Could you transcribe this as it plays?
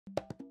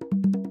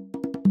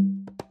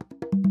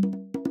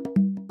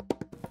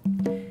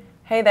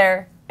Hey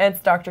there, it's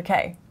Dr.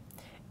 K.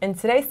 In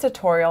today's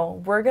tutorial,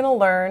 we're going to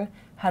learn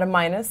how to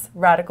minus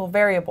radical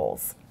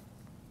variables.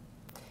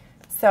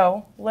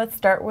 So let's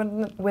start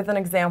with an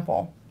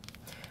example.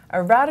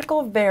 A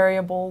radical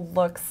variable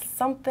looks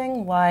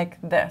something like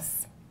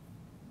this.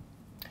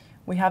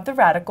 We have the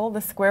radical,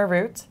 the square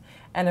root,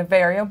 and a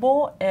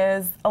variable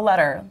is a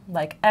letter,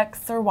 like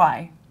x or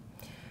y.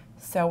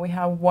 So we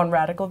have one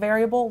radical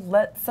variable.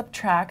 Let's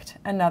subtract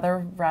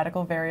another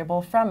radical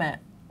variable from it.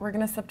 We're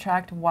going to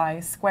subtract y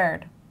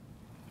squared.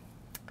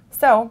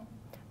 So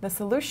the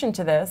solution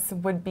to this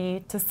would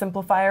be to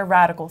simplify our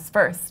radicals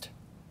first.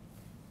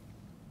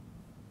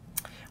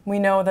 We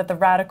know that the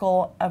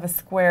radical of a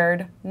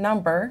squared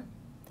number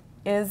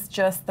is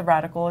just the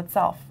radical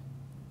itself.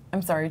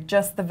 I'm sorry,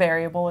 just the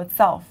variable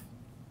itself.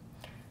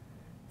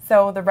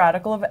 So the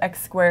radical of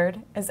x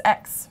squared is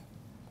x.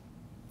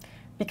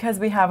 Because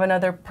we have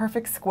another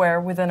perfect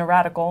square within a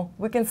radical,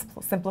 we can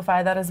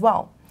simplify that as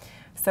well.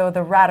 So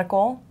the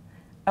radical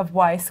of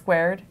y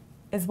squared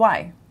is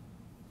y.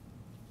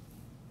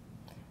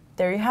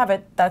 There you have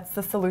it. That's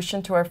the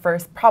solution to our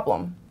first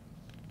problem.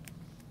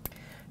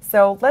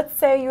 So let's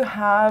say you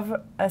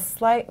have a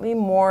slightly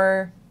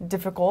more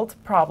difficult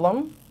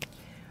problem.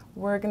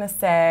 We're going to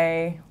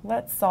say,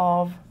 let's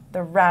solve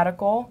the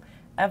radical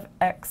of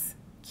x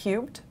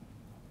cubed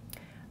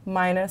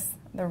minus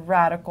the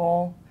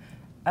radical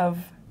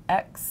of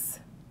x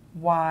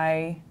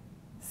y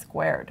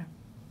squared.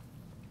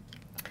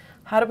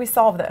 How do we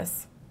solve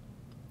this?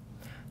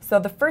 So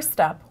the first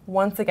step,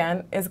 once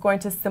again, is going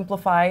to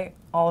simplify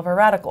all of our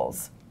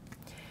radicals.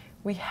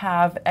 We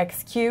have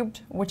x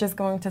cubed, which is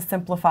going to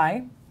simplify,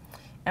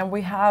 and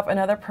we have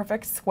another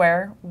perfect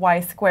square,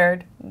 y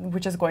squared,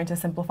 which is going to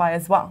simplify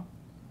as well.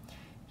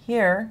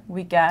 Here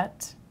we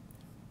get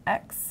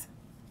x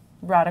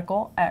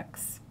radical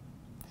x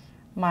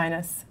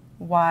minus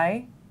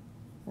y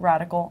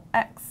radical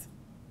x.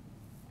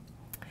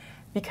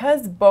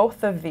 Because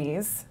both of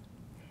these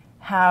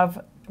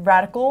have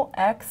radical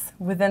x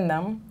within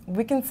them,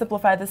 we can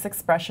simplify this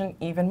expression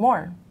even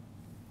more.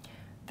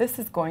 This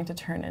is going to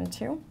turn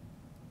into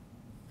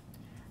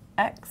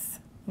x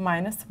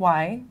minus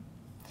y,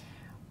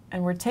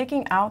 and we're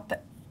taking out the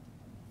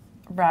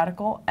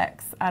radical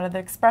x out of the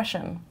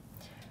expression.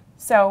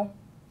 So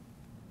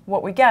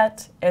what we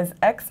get is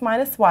x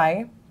minus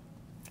y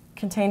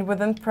contained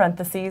within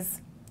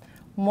parentheses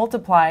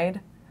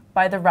multiplied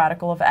by the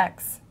radical of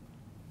x.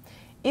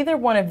 Either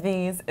one of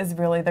these is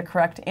really the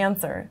correct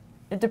answer.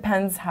 It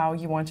depends how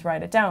you want to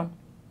write it down.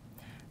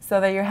 So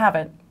there you have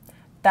it.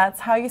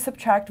 That's how you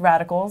subtract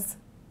radicals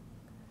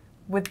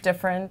with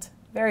different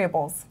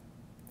variables.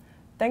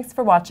 Thanks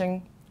for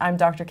watching. I'm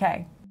Dr.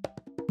 K.